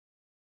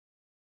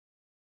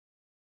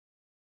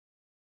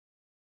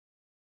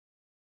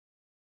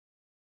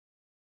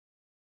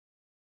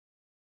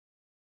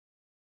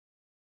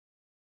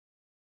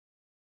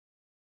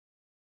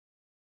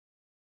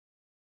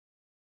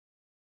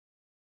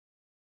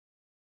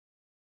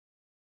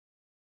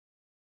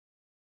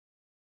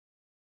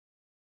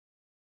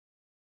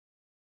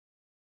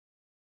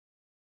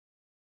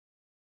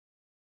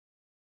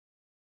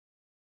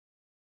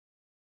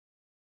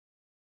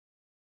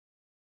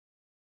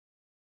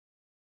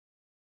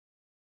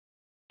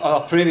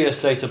Our previous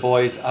data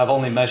buoys have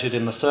only measured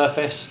in the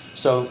surface,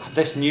 so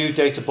this new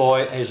data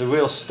buoy is a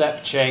real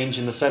step change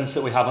in the sense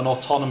that we have an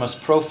autonomous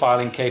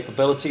profiling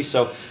capability.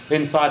 So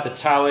inside the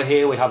tower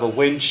here we have a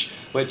winch,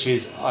 which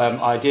is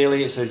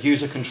ideally it's a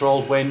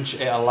user-controlled winch.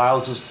 It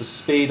allows us to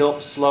speed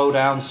up, slow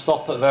down,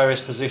 stop at various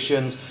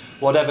positions,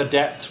 whatever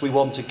depth we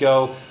want to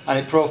go, and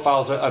it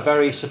profiles a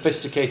very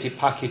sophisticated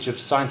package of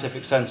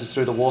scientific sensors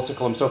through the water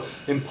column. So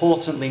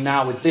importantly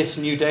now with this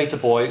new data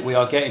buoy, we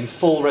are getting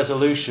full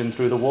resolution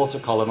through the water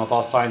column of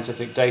our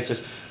scientific data,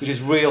 which is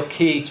real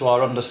key to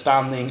our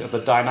understanding of the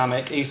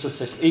dynamic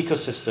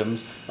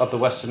ecosystems of the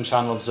Western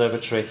Channel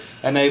Observatory,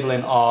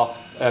 enabling our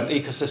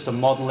ecosystem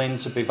modelling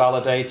to be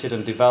validated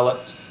and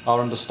developed,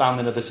 our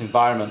understanding of this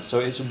environment. So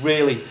it's a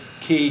really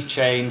key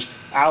change.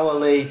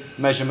 Hourly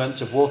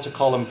measurements of water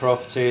column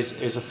properties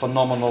is a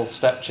phenomenal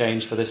step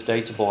change for this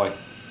data buoy.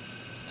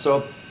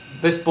 So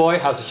this buoy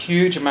has a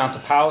huge amount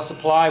of power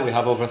supply. We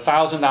have over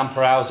 1,000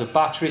 ampere hours of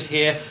batteries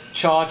here,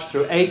 charged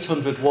through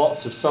 800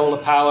 watts of solar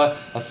power,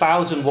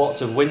 1,000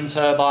 watts of wind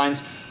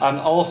turbines, and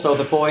also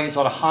the buoy is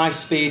on a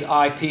high-speed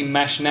IP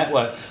mesh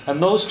network.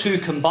 And those two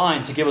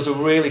combine to give us a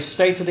really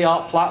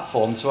state-of-the-art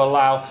platform to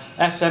allow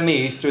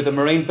SMEs through the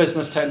Marine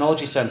Business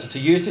Technology Centre to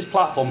use this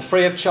platform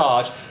free of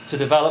charge to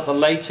develop the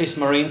latest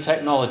marine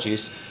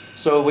technologies.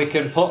 So we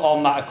can put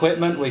on that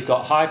equipment, we've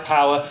got high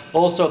power.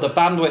 Also the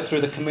bandwidth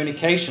through the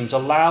communications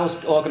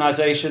allows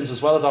organisations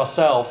as well as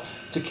ourselves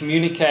to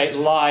communicate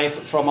live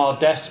from our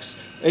desks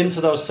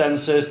into those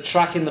sensors,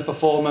 tracking the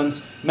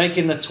performance,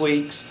 making the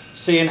tweaks,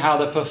 seeing how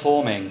they're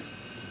performing.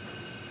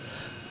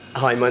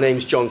 Hi, my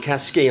name's John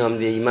Caskey. I'm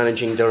the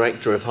Managing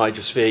Director of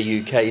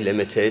Hydrosphere UK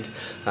Limited,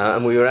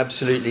 and we were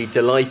absolutely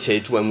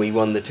delighted when we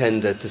won the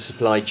tender to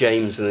supply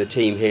James and the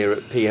team here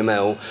at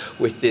PML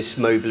with this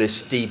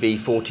Mobilis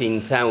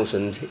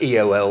DB14000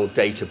 EOL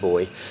data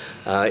buoy.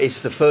 It's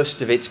the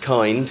first of its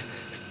kind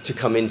to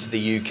come into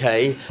the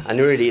UK, and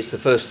really it's the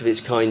first of its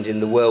kind in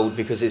the world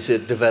because it's a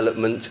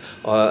development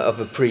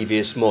of a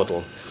previous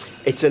model.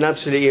 It's an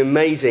absolutely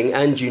amazing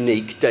and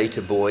unique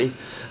data buoy.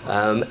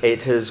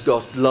 It has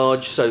got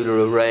large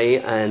solar array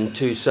and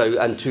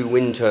two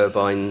wind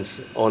turbines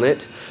on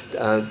it.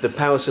 The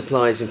power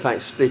supply is in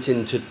fact split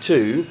into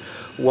two,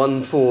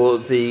 one for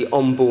the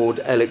onboard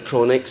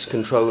electronics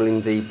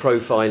controlling the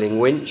profiling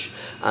winch,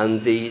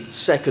 and the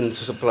second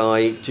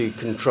supply to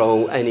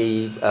control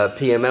any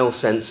PML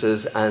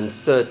sensors and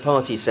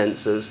third-party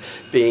sensors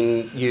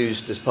being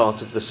used as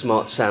part of the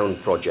Smart Sound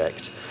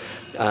project.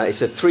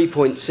 It's a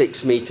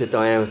 3.6 metre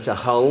diameter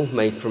hull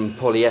made from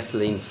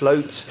polyethylene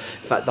floats.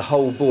 In fact, the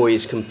whole buoy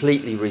is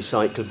completely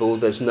recyclable.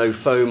 There's no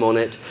foam on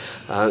it,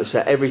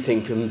 so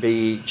everything can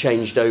be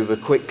changed over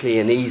quickly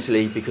and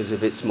easily because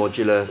of its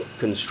modular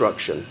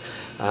construction.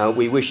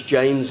 We wish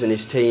James and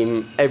his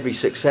team every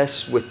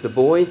success with the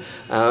buoy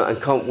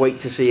and can't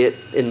wait to see it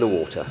in the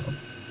water.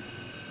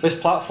 This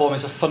platform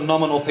is a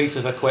phenomenal piece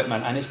of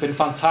equipment, and it's been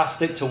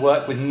fantastic to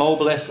work with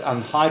Mobilis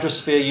and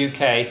Hydrosphere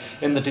UK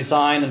in the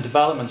design and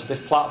development of this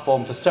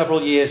platform for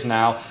several years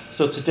now.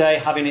 So today,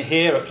 having it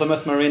here at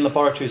Plymouth Marine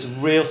Laboratory is a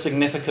real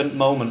significant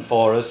moment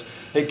for us.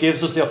 It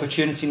gives us the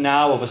opportunity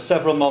now over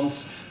several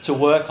months to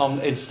work on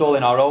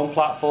installing our own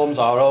platforms,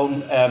 our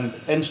own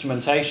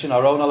instrumentation,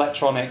 our own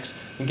electronics,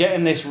 and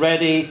getting this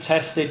ready,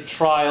 tested,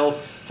 trialled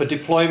for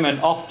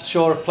deployment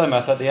offshore of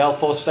Plymouth at the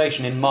L4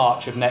 station in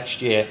March of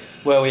next year,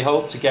 where we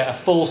hope to get a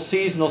full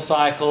seasonal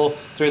cycle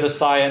through the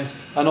science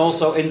and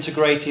also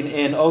integrating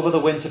in over the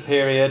winter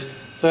period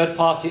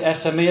third-party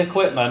SME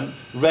equipment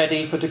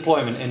ready for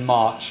deployment in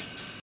March.